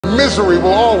misery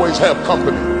will always have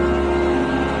company.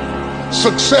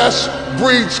 Success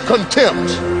breeds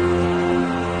contempt.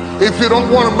 If you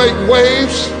don't want to make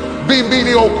waves, be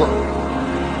mediocre.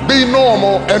 Be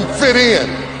normal and fit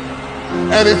in.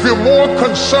 And if you're more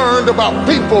concerned about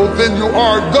people than you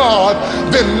are God,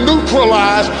 then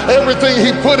neutralize everything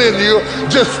he put in you.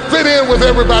 Just fit in with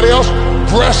everybody else.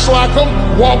 Dress like them,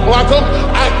 walk like them,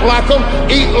 act like them,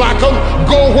 eat like them,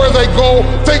 go where they go,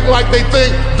 think like they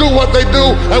think, do what they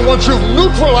do. And once you've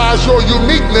neutralized your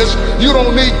uniqueness, you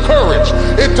don't need courage.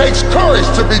 It takes courage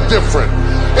to be different.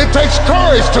 It takes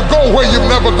courage to go where you've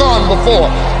never gone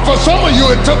before. For some of you,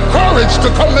 it took courage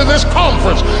to come to this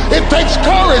conference. It takes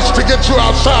courage to get you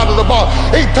outside of the box.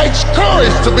 It takes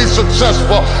courage to be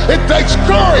successful. It takes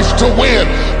courage to win.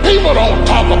 People don't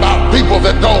talk about people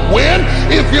that don't win.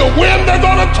 If you win, they're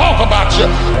going to talk about you.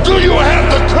 Do you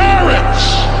have the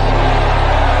courage?